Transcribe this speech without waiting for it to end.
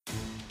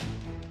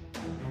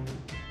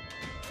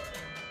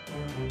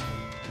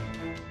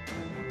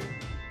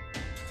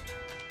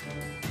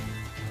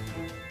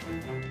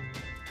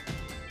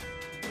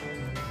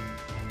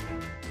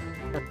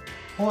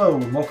Hello,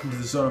 and welcome to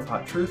the Zone of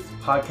Hot Truth,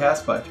 a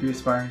podcast by three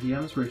aspiring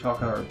DMs where we talk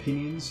about our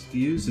opinions,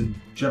 views, and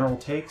general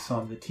takes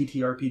on the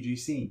TTRPG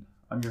scene.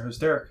 I'm your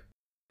host, Eric.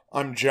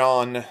 I'm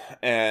John,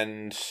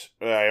 and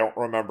I don't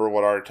remember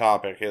what our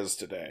topic is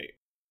today.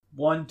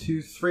 1,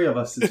 2, 3 of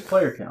us is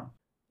player count.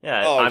 Yeah,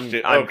 I'm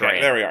okay,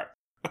 Grant. there we are.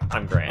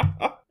 I'm Grant.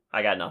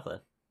 I got nothing.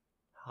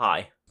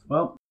 Hi.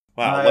 Well,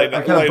 Wow, I late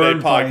kinda night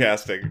burned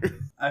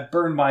podcasting. I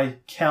burned my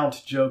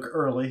count joke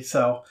early,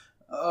 so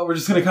we're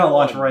just going to kind of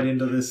launch right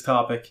into this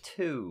topic.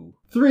 2.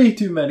 3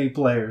 too many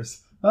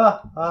players.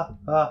 The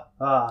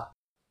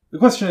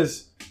question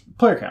is,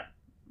 player count.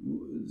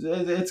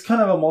 It's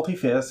kind of a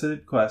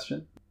multifaceted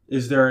question.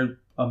 Is there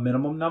a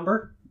minimum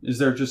number? Is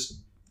there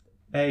just,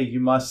 hey, you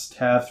must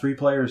have 3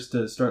 players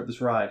to start this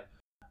ride?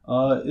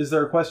 Is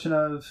there a question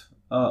of,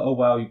 oh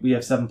wow, we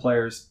have 7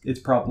 players,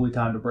 it's probably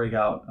time to break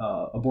out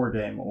a board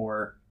game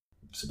or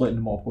split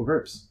into multiple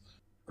groups?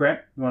 Grant,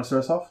 you want to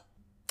start us off?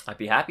 I'd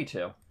be happy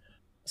to.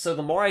 So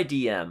the more I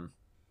DM,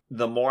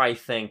 the more I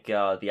think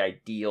the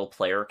ideal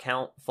player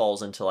count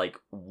falls into like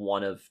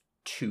one of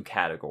 2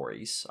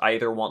 categories. I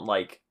either want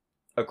like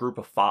a group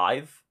of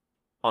 5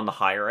 on the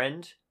higher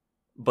end,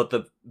 but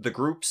the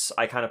groups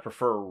I kind of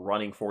prefer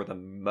running for the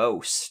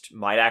most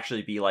might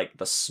actually be like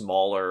the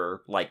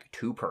smaller, like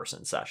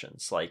 2-person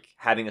sessions. Like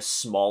having a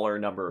smaller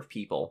number of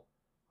people,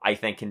 I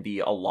think can be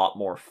a lot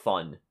more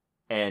fun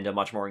and a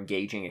much more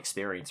engaging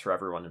experience for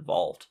everyone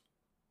involved.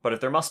 But if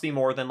there must be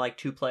more than like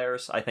 2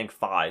 players, I think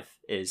 5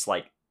 is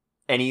like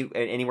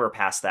anywhere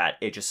past that,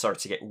 it just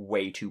starts to get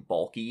way too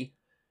bulky.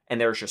 And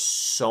there's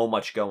just so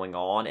much going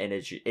on, and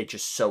it's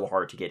just so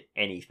hard to get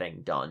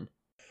anything done.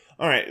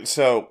 All right,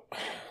 so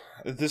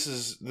this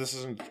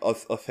isn't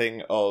a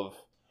thing of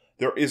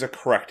there is a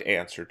correct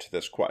answer to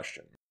this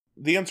question.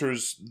 The answer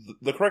is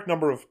the correct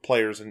number of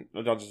players in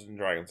Dungeons and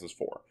Dragons is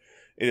 4.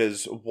 It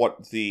is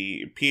what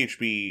the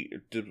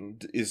PHB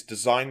is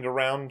designed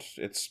around.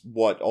 It's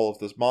what all of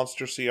the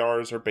monster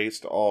CRs are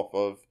based off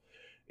of.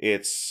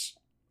 It's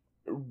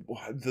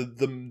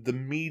the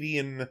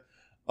median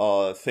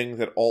thing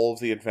that all of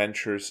the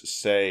adventures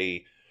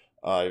say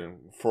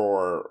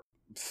for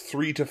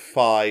 3 to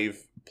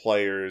 5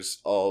 players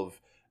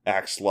of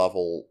X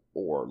level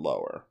or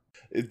lower.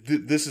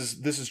 This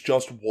is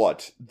just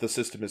what the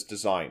system is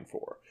designed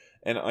for,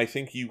 and I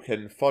think you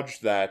can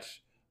fudge that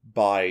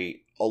by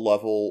a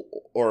level,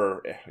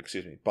 or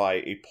by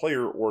a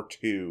player or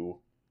 2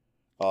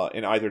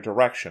 in either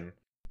direction.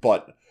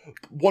 But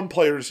 1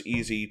 player is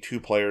easy,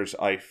 2 players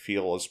I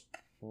feel is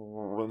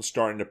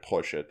starting to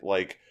push it.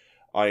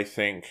 I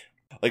think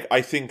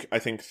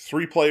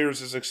 3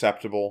 players is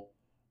acceptable,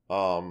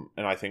 and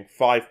I think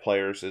 5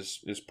 players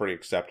is pretty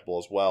acceptable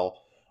as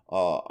well.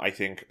 I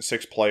think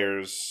 6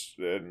 players,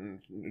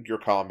 your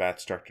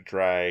combats start to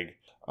drag.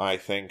 I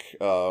think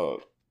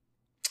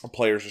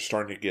players are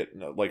starting to get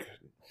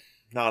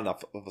not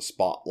enough of a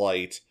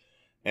spotlight,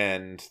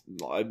 and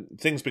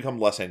things become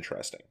less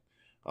interesting.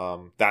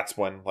 That's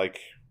when, like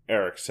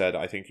Eric said,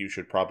 I think you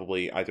should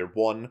probably either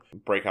 1,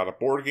 break out a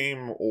board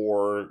game,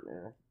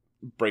 or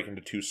break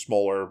into 2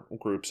 smaller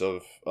groups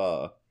of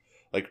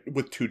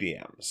with 2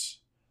 DMs.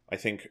 I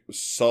think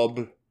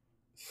sub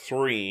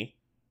 3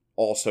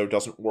 also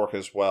doesn't work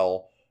as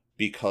well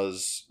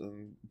because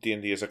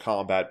D&D is a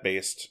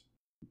combat-based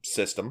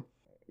system.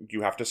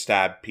 You have to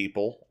stab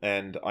people,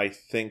 and I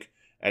think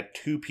at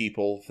 2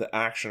 people, the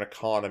action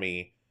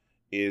economy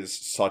is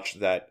such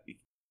that you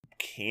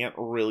can't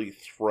really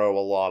throw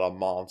a lot of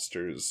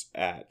monsters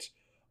at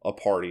a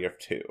party of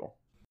 2.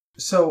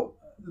 So,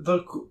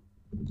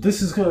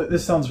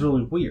 this sounds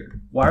really weird.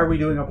 Why are we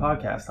doing a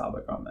podcast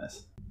topic on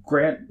this?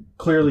 Grant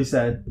clearly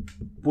said,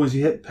 once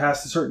you hit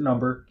past a certain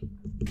number,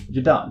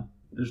 you're done.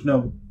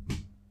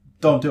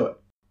 Don't do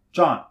it.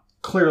 John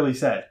clearly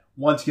said,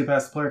 once you get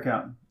past the player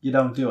count, you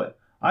don't do it.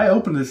 I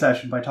opened the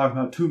session by talking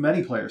about too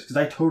many players, because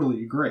I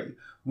totally agree.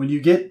 When you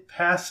get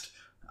past,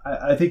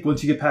 I think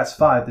once you get past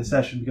 5, the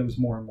session becomes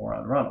more and more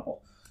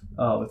unrunnable.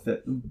 With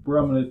it, where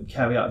I'm going to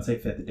caveat and say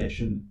 5th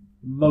edition,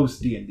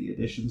 most D&D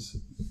editions,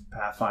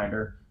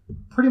 Pathfinder,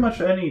 pretty much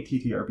any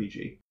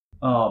TTRPG.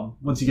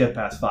 Once you get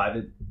past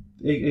 5,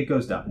 it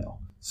goes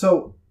downhill.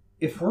 So,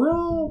 if we're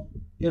all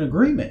in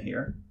agreement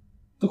here,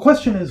 the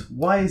question is,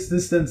 why is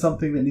this then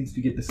something that needs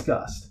to get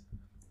discussed?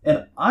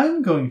 And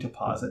I'm going to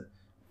posit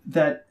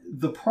that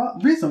the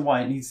reason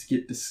why it needs to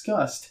get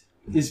discussed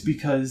is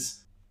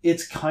because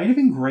it's kind of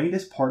ingrained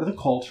as part of the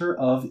culture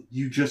of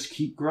you just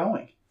keep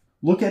growing.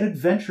 Look at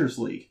Adventures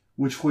League,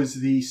 which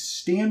was the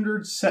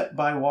standard set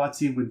by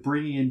WotC when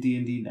bringing in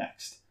D&D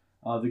next.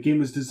 The game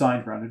was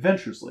designed around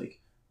Adventures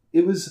League.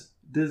 It was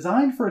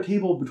designed for a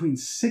table between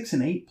 6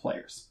 and 8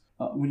 players.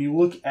 When you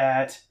look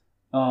at,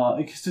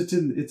 because it's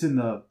in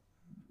the,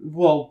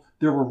 well,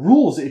 there were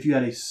rules if you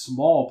had a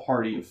small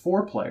party of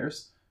 4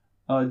 players.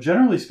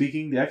 Generally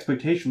speaking, the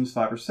expectation was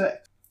 5 or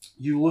 6.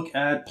 You look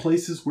at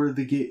places where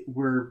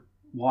where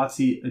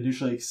WotC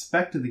initially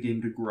expected the game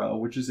to grow,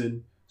 which is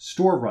in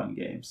store-run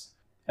games.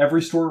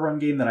 Every store-run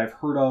game that I've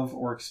heard of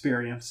or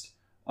experienced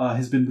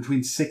has been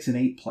between 6 and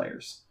 8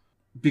 players,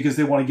 because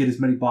they want to get as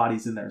many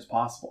bodies in there as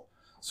possible.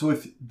 So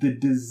if the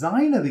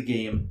design of the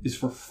game is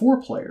for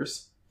 4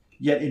 players,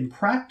 yet in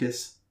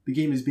practice, the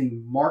game is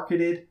being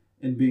marketed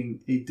and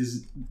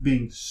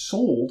being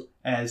sold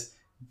as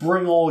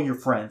bring all your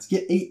friends,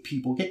 get 8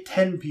 people, get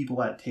 10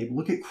 people at a table.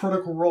 Look at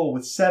Critical Role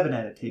with 7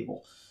 at a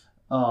table,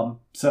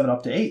 7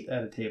 up to 8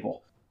 at a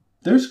table.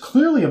 There's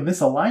clearly a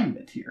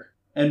misalignment here.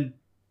 And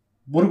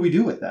what do we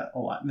do with that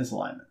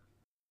misalignment?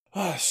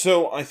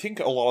 So I think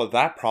a lot of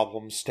that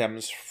problem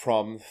stems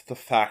from the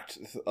fact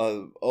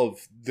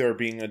of there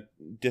being a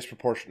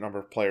disproportionate number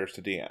of players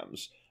to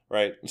DMs,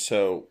 right?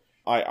 So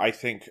I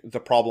think the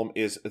problem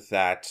is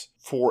that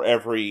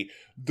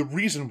the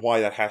reason why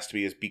that has to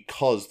be is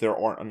because there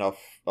aren't enough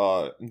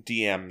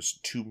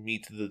DMs to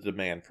meet the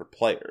demand for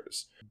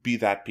players. Be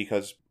that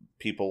because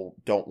people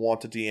don't want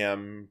to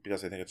DM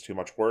because they think it's too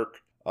much work,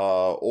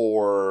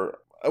 or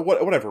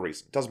whatever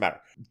reason. Doesn't matter.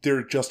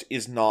 There just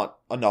is not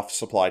enough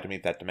supply to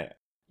meet that demand.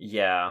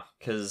 Yeah,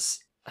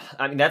 because,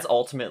 I mean, that's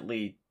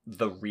ultimately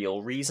the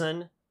real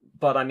reason.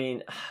 But, I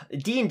mean,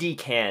 D&D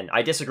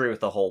I disagree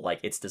with the whole,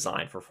 like, it's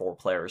designed for 4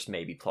 players,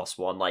 maybe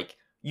 +1. Like,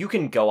 you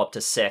can go up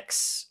to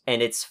 6,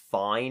 and it's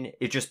fine.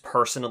 It's just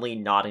personally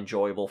not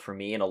enjoyable for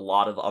me, and a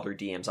lot of other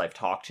DMs I've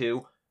talked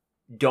to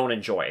don't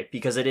enjoy it,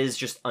 because it is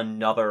just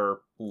another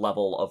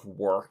level of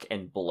work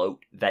and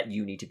bloat that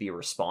you need to be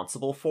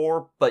responsible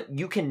for, but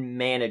you can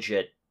manage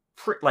it,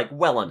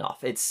 well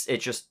enough. It's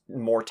just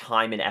more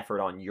time and effort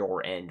on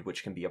your end,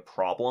 which can be a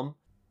problem.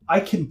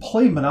 I can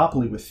play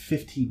Monopoly with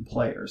 15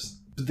 players.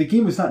 But the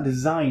game was not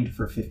designed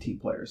for 15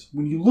 players.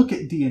 When you look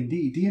at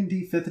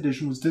D&D 5th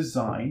edition was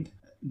designed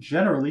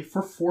generally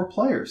for 4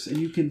 players. And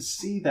you can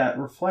see that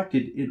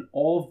reflected in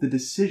all of the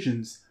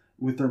decisions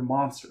with their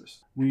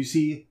monsters. When you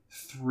see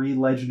 3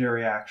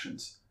 legendary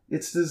actions,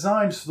 it's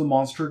designed so the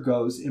monster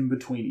goes in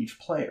between each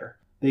player.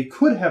 They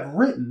could have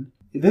written,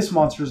 this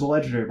monster is a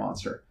legendary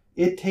monster.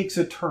 It takes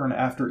a turn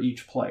after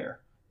each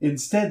player.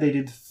 Instead, they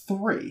did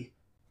 3.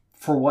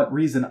 For what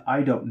reason,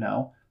 I don't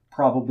know.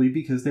 Probably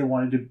because they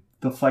wanted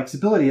the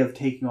flexibility of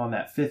taking on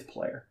that 5th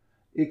player.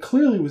 It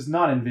clearly was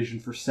not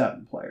envisioned for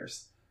 7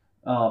 players.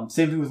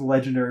 Same thing with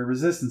legendary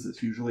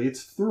resistances. Usually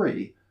it's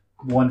 3.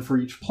 1 for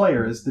each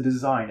player is the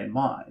design in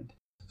mind.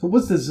 So it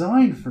was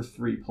designed for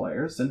 3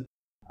 players, and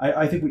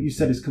I think what you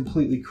said is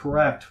completely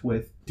correct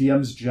with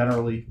DMs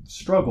generally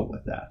struggle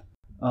with that,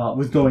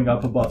 with going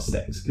up above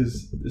 6,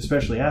 because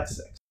especially at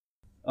 6.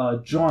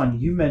 John,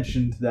 you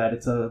mentioned that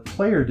it's a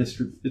player to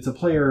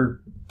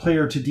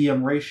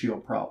DM ratio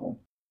problem.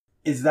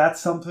 Is that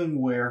something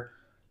where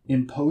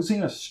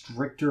imposing a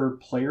stricter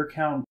player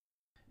count,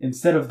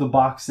 instead of the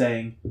box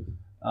saying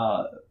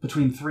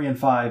between 3 and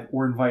 5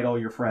 or invite all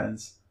your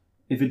friends,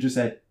 if it just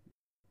said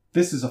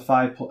this is a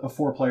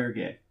 4-player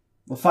game,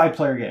 a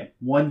 5-player game,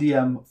 1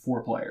 DM,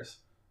 4 players,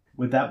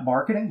 would that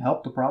marketing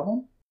help the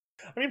problem?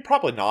 I mean,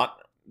 probably not,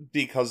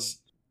 because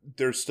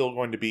there's still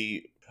going to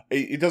be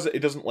it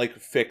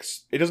doesn't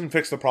fix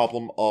the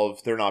problem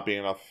of there not being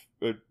enough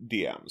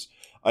DMs.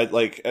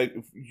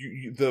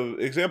 The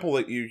example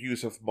that you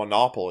use of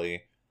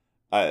Monopoly.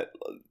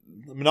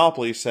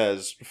 Monopoly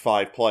says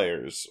 5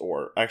 players,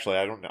 or actually,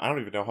 I don't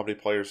even know how many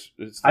players.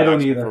 I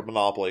don't either for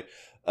Monopoly.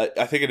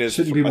 I think it is.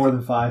 Shouldn't be more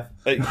than 5.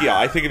 Yeah,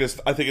 I think it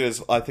is. I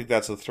think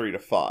that's a 3 to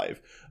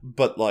 5.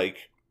 But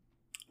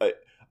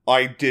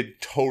I did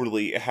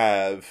totally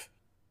have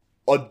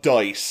a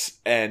dice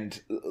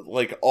and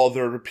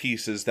other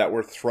pieces that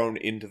were thrown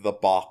into the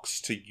box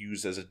to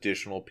use as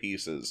additional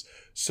pieces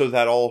so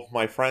that all of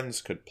my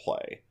friends could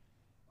play.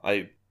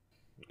 You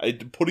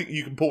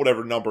can put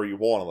whatever number you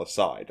want on the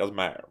side. Doesn't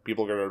matter.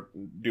 People are going to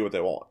do what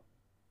they want.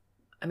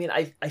 I mean,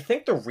 I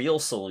think the real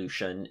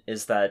solution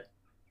is that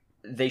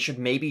they should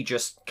maybe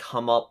just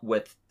come up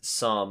with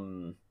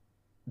some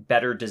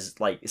better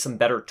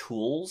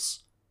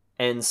tools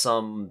and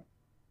some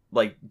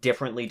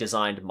differently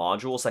designed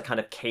modules that kind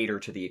of cater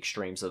to the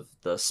extremes of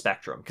the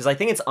spectrum. Because I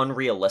think it's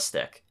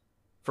unrealistic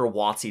for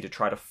WotC to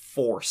try to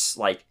force,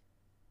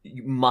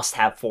 you must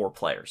have 4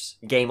 players.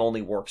 Game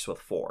only works with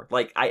 4.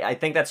 I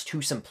think that's too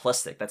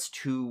simplistic. That's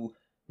too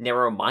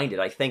narrow-minded.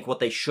 I think what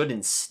they should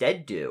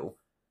instead do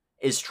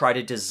is try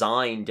to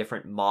design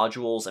different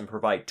modules and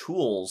provide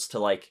tools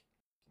to,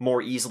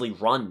 more easily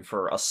run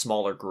for a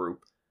smaller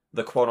group,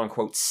 the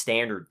quote-unquote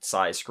standard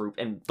size group,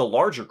 and the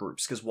larger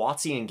groups, because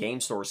WotC and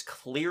game stores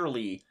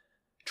clearly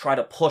try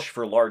to push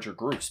for larger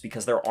groups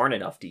because there aren't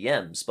enough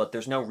DMs, but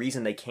there's no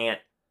reason they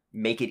can't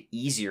make it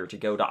easier to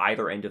go to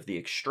either end of the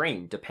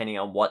extreme, depending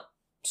on what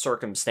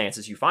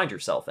circumstances you find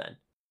yourself in.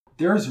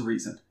 There's a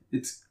reason.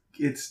 It's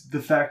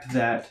the fact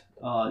that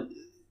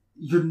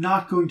you're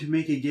not going to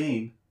make a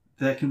game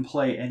that can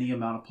play any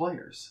amount of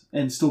players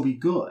and still be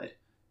good,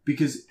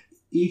 because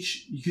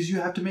you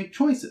have to make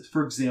choices.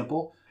 For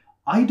example,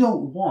 I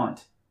don't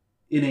want,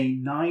 in a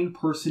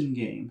 9-person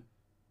game,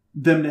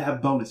 them to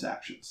have bonus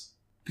actions,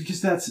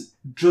 because that's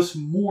just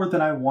more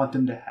than I want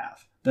them to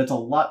have. That's a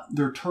lot.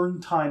 Their turn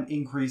time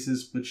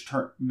increases, which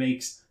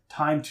makes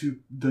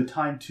the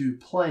time to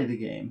play the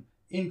game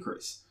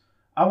increase.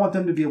 I want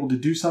them to be able to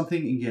do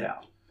something and get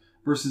out.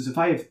 Versus if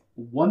I have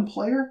 1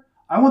 player,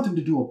 I want them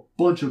to do a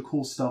bunch of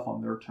cool stuff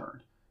on their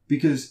turn.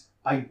 Because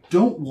I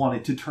don't want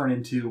it to turn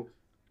into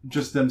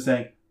just them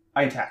saying,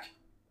 I attack.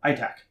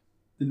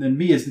 And then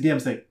me as the DM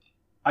saying,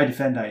 I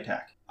defend, I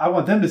attack. I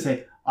want them to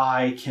say,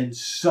 I can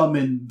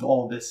summon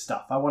all this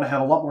stuff. I want to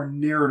have a lot more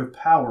narrative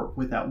power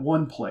with that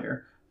one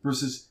player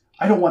versus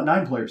I don't want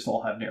 9 players to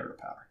all have narrative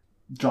power.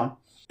 John?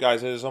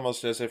 Guys, it is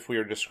almost as if we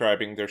are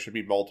describing there should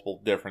be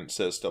multiple different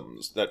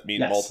systems that meet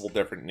multiple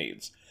different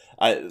needs.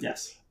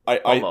 Yes.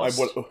 I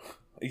would,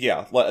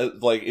 yeah,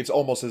 like it's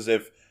almost as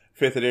if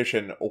 5th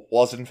edition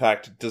was in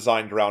fact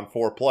designed around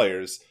 4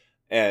 players,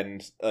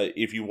 and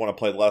if you want to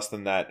play less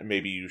than that,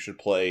 maybe you should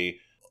play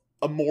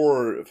a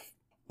more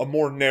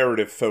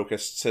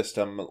narrative-focused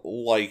system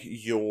like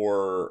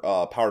your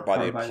Powered by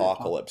the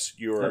Apocalypse,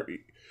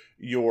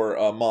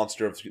 your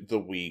Monster of the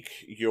Week,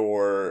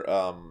 your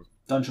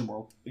Dungeon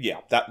World. Yeah,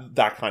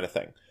 that kind of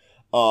thing.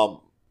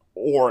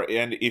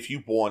 And if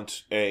you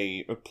want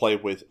play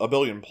with a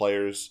billion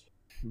players,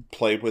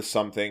 play with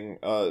something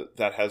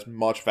that has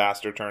much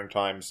faster turn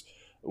times,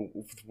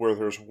 where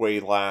there's way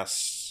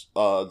less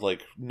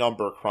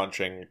number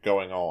crunching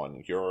going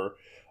on. Your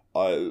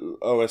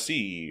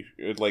OSE,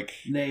 like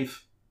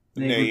Knave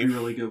would be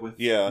really good with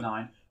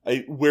 9.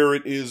 Where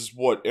it is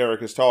what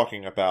Eric is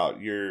talking about.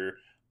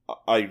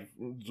 I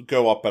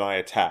go up and I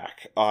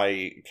attack.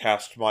 I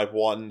cast my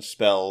one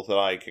spell that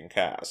I can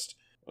cast.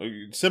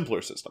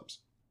 Simpler systems.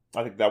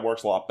 I think that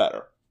works a lot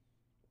better.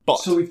 But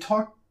so we've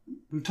talked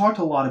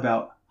a lot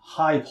about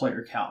high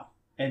player count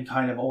and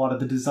kind of a lot of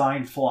the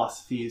design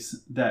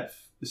philosophies that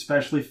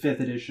especially 5th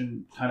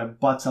edition kind of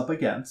butts up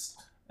against.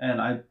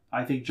 And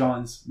I think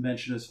John's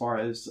mentioned as far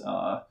as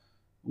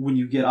when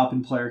you get up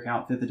in player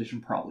count, 5th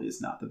edition probably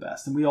is not the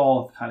best. And we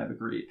all have kind of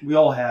agreed. We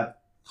all have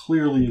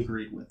clearly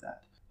agreed with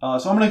that.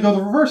 So I'm going to go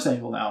the reverse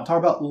angle now and talk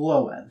about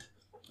low end.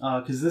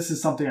 Because this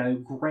is something I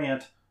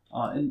Grant,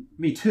 and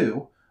me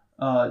too,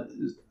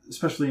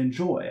 especially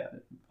enjoy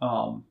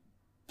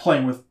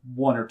playing with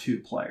 1 or 2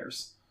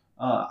 players.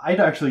 I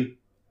actually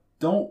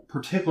don't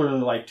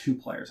particularly like 2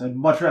 players. I'd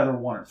much rather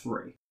 1 or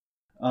 3.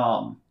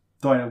 Though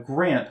I know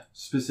Grant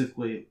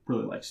specifically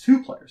really likes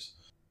 2 players.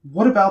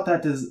 What about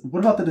that? What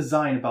about the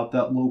design about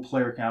that low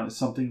player count is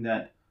something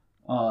that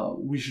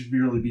we should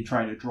really be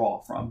trying to draw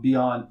from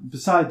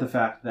beside the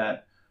fact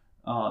that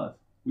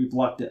we've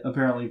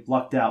apparently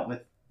lucked out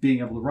with being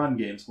able to run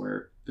games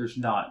where there's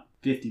not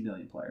 50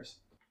 million players.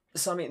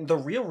 So, I mean, the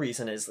real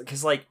reason is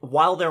because,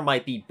 while there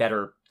might be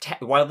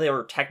while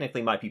there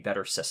technically might be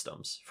better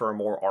systems for a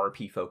more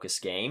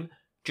RP-focused game,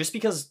 just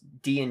because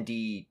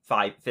D&D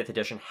 5th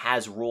edition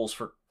has rules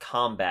for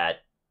combat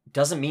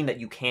doesn't mean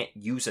that you can't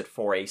use it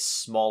for a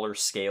smaller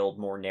scaled,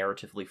 more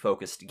narratively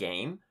focused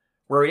game,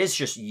 where it is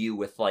just you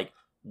with,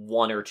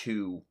 1 or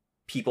 2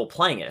 people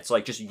playing it. It's,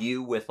 just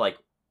you with,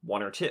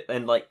 1 or 2,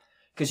 and,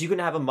 because you can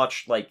have a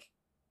much,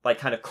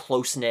 kind of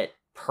close-knit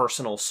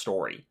personal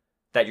story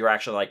that you're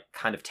actually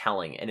kind of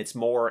telling, and it's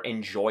more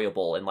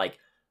enjoyable, and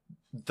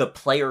the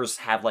players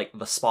have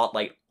the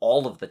spotlight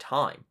all of the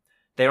time.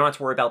 They don't have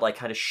to worry about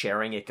kind of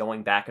sharing it,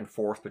 going back and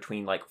forth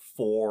between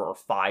 4 or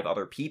 5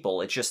 other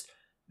people. It's just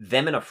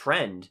them and a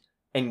friend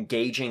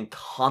engaging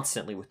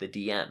constantly with the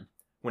DM.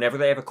 Whenever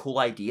they have a cool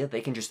idea,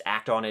 they can just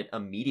act on it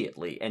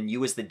immediately, and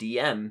you as the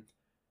DM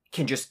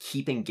can just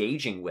keep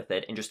engaging with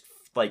it and just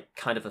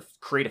kind of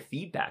create a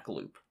feedback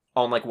loop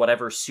on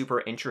whatever's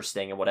super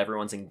interesting and what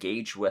everyone's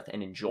engaged with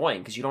and enjoying,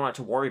 because you don't have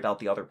to worry about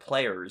the other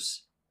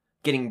players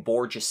getting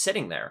bored just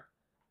sitting there.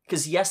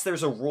 Because yes,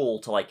 there's a rule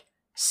to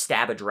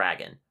stab a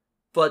dragon,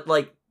 but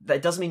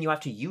that doesn't mean you have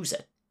to use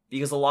it,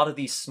 because a lot of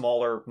these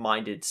smaller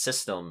minded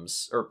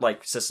systems, or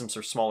systems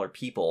for smaller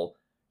people,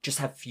 just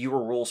have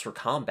fewer rules for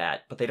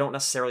combat, but they don't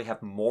necessarily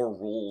have more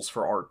rules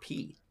for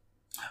RP.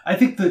 I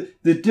think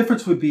the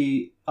difference would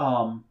be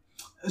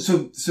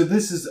so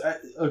this is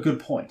a good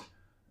point.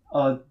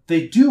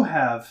 They do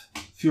have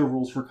fewer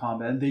rules for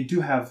combat, and they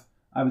do have,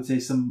 I would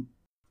say,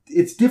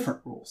 it's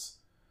different rules.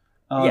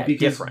 Because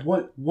different.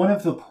 One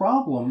of the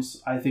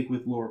problems, I think,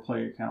 with lower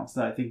player counts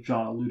that I think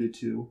John alluded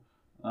to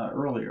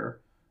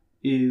earlier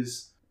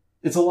is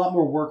it's a lot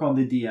more work on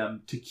the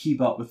DM to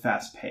keep up with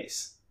fast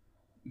pace.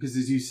 Because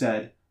as you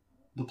said,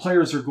 the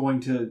players are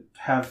going to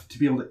have to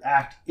be able to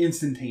act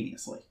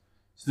instantaneously.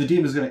 So the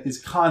DM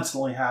is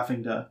constantly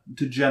having to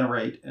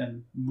generate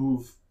and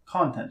move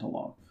content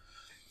along.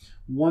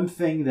 One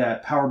thing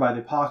that Powered by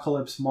the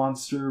Apocalypse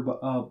Monster,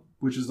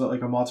 which is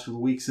like a Monster of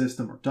the Week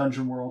system, or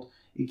Dungeon World,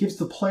 it gives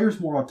the players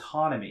more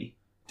autonomy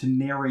to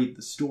narrate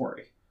the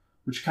story,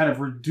 which kind of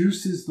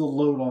reduces the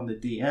load on the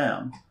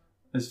DM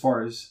as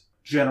far as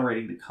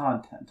generating the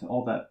content,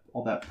 all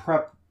that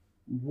prep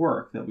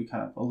work that we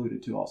kind of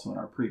alluded to also in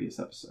our previous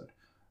episode.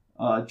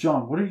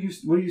 John, what do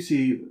you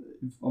see?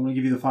 I'm going to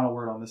give you the final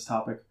word on this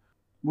topic.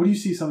 What do you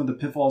see some of the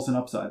pitfalls and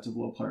upsides of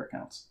low player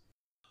counts?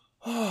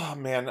 Oh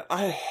man,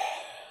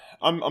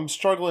 I'm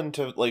struggling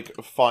to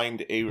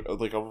find a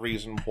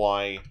reason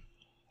why.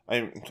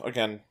 I'm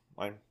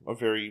a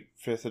very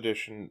 5th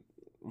edition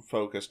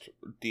focused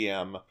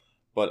DM,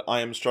 but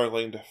I am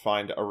struggling to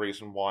find a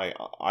reason why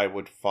I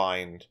would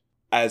find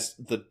as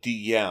the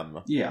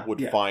DM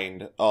would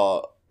find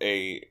a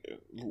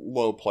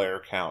low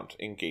player count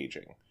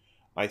engaging.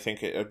 I think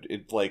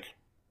the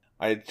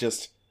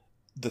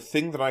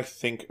thing that I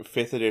think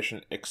 5th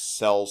edition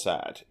excels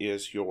at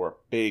is your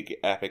big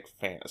epic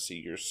fantasy,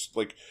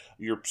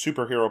 your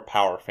superhero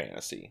power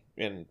fantasy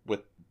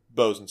with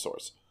bows and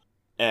swords.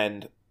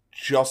 And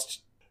you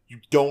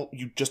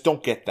just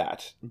don't get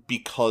that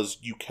because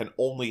you can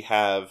only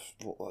have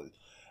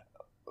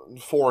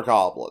 4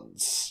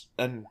 goblins,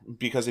 and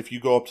because if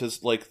you go up to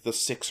like the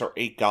 6 or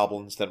 8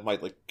 goblins that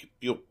might like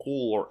feel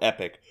cool or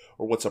epic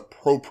or what's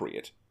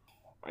appropriate,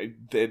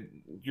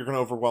 you're going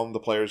to overwhelm the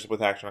players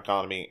with action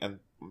economy, and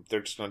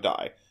they're just going to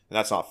die, and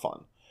that's not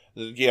fun.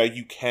 Yeah,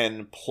 you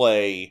can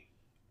play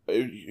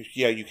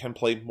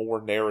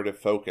more narrative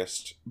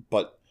focused,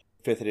 but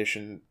 5th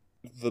edition,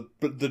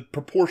 the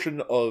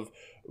proportion of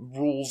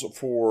rules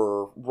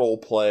for role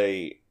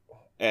play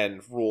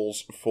and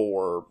rules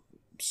for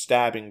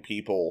stabbing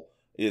people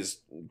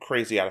is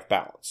crazy out of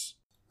balance.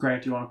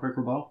 Grant, do you want a quick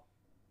rebuttal?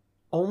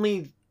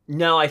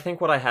 No, I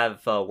think what I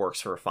have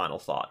works for a final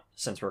thought,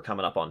 since we're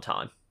coming up on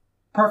time.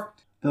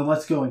 Perfect. Then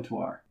let's go into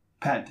our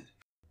patented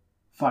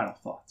final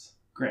thoughts.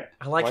 Grant.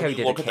 I like how you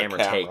did a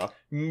camera take.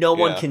 No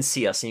one can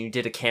see us, and you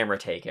did a camera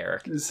take,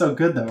 Eric. It's so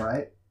good, though,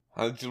 right?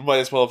 I might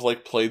as well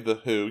have played the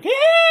Who.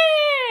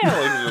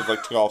 Yeah!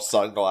 Took off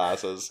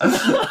sunglasses.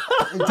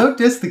 Don't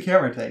diss the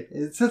camera take.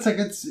 It's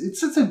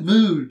such a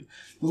mood.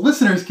 The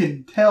listeners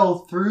can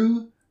tell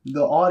through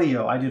the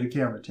audio I did a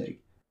camera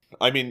take.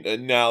 I mean,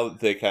 now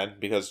they can,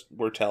 because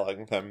we're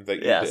telling them that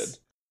you did.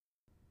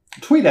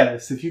 Tweet at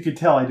us if you could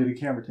tell I did a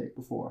camera take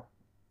before.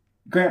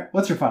 Grant,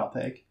 what's your final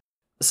take?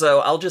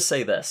 So, I'll just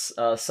say this.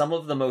 Some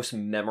of the most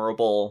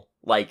memorable,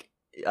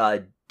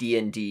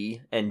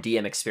 D&D and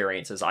DM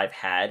experiences I've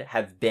had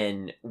have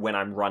been when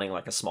I'm running,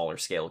 a smaller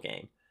scale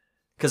game.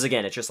 Because,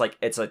 again, it's just,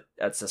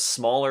 it's a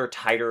smaller,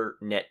 tighter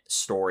knit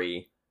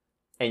story,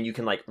 and you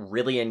can,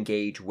 really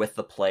engage with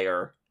the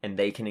player, and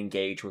they can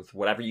engage with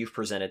whatever you've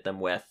presented them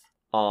with.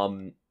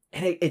 And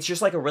it's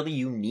just, a really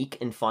unique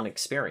and fun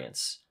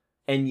experience.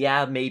 And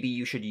yeah, maybe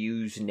you should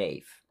use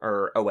Knave,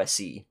 or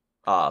OSE,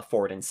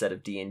 for it instead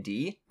of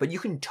D&D, but you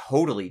can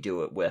totally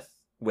do it with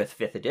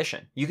 5th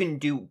edition. You can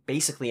do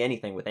basically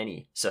anything with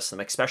any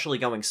system, especially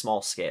going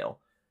small scale.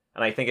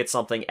 And I think it's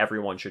something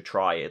everyone should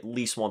try at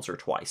least once or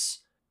twice.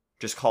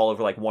 Just call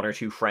over 1 or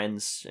 2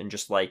 friends and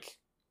just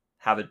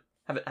have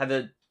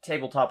a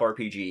tabletop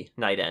RPG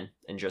night in,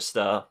 and just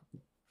I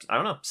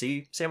don't know,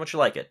 see how much you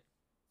like it.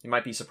 You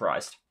might be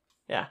surprised.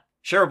 Yeah,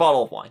 share a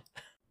bottle of wine.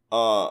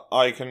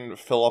 I can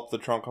fill up the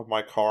trunk of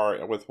my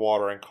car with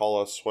water and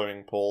call it a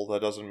swimming pool.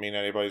 That doesn't mean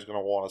anybody's going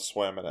to want to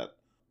swim in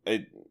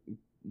it.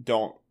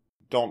 Don't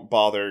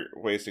bother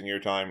wasting your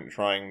time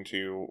trying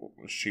to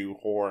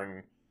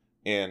shoehorn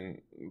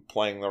in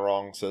playing the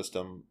wrong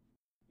system.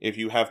 If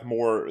you have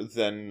more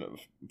than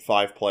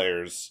 5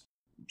 players,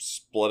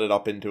 split it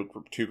up into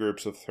 2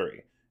 groups of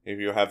 3. If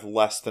you have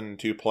less than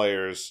 2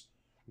 players,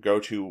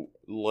 go to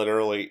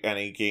literally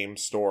any game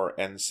store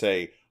and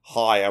say,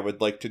 "Hi, I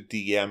would like to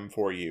DM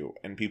for you,"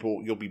 and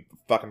you'll be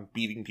fucking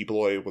beating people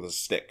away with a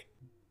stick.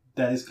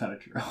 That is kind of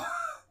true.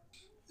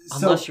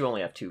 Unless you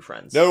only have 2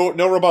 friends. No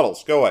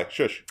rebuttals. Go away.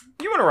 Shush.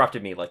 You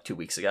interrupted me 2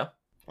 weeks ago.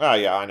 Ah,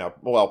 yeah, I know.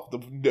 Well,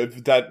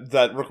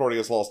 that recording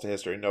is lost to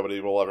history. Nobody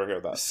will ever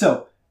hear that.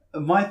 So,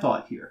 my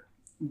thought here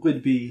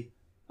would be,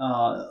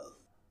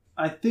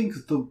 I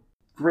think the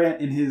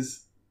Grant in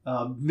his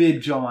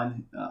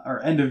mid-John,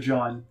 or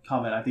end-of-John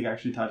comment, I think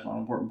actually touched on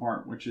an important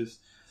part, which is,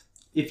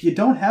 if you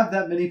don't have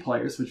that many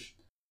players, which,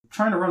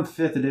 trying to run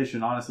 5th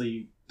edition,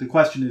 honestly, the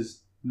question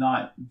is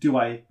not, do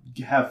I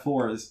have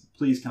 4, is,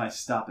 please can I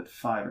stop at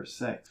 5 or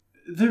 6?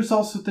 There's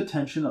also the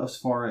tension as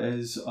far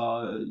as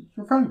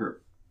your friend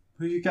group.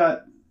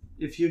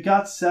 If you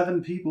got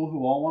 7 people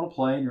who all want to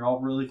play and you're all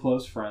really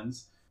close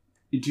friends,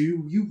 do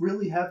you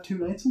really have 2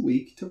 nights a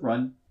week to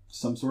run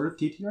some sort of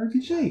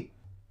TTRPG?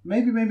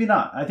 Maybe, maybe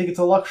not. I think it's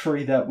a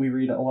luxury that we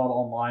read a lot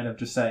online of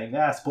just saying,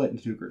 split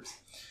into 2 groups.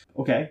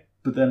 Okay,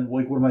 but then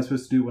what am I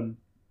supposed to do when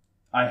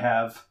I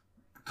have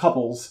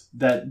couples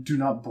that do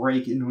not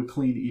break into a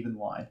clean, even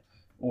line,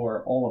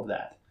 or all of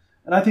that?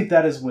 And I think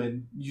that is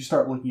when you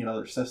start looking at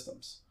other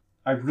systems.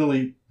 I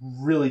really,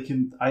 really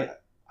can...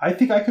 I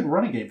think I could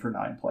run a game for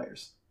 9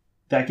 players.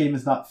 That game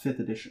is not 5th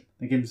edition.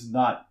 The game is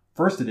not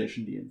 1st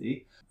edition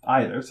D&D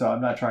either, so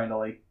I'm not trying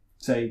to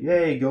say,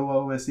 yay, go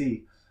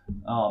OSE.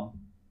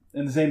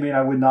 In the same vein,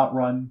 I would not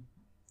run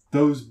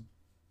those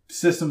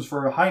systems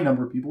for a high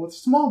number of people with a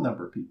small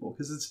number of people,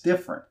 because it's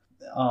different.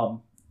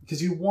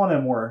 Because you want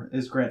a more,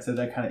 as Grant said,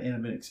 that kind of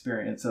intimate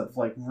experience of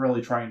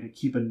really trying to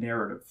keep a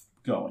narrative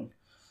going.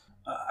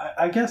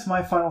 I guess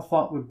my final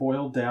thought would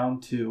boil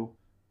down to,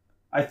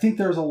 I think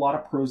there's a lot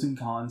of pros and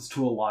cons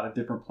to a lot of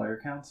different player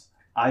counts.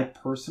 I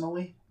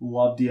personally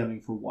love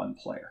DMing for 1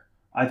 player.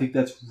 I think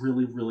that's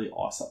really, really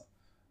awesome.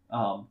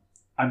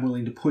 I'm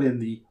willing to put in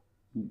the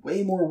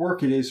way more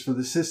work it is for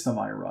the system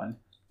I run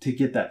to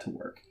get that to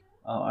work.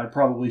 I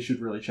probably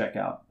should really check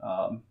out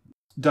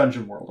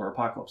Dungeon World or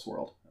Apocalypse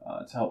World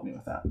to help me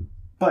with that.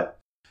 But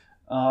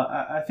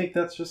I think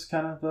that's just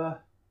kind of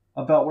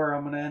about where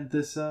I'm going to end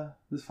this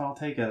this final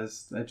take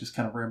as I just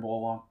kind of ramble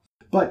along.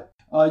 But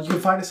you can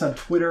find us on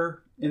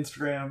Twitter,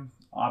 Instagram,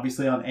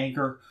 obviously on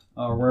Anchor,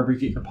 wherever you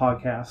get your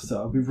podcasts.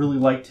 We'd really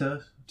like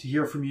to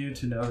hear from you,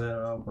 to know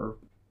that we're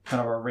kind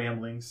of our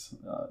ramblings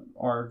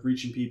are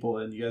reaching people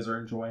and you guys are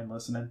enjoying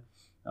listening.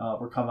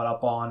 We're coming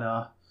up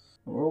on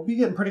we'll be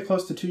getting pretty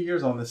close to 2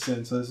 years on this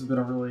soon, so this has been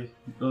a really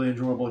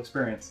enjoyable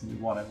experience, and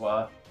we want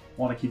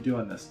to keep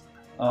doing this.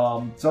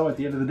 So at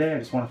the end of the day, I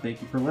just want to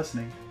thank you for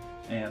listening,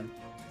 and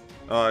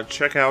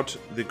check out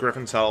the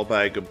Griffin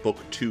Saddlebag Book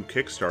 2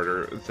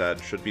 Kickstarter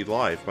that should be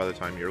live by the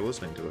time you're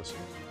listening to this.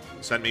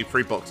 Send me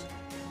free books.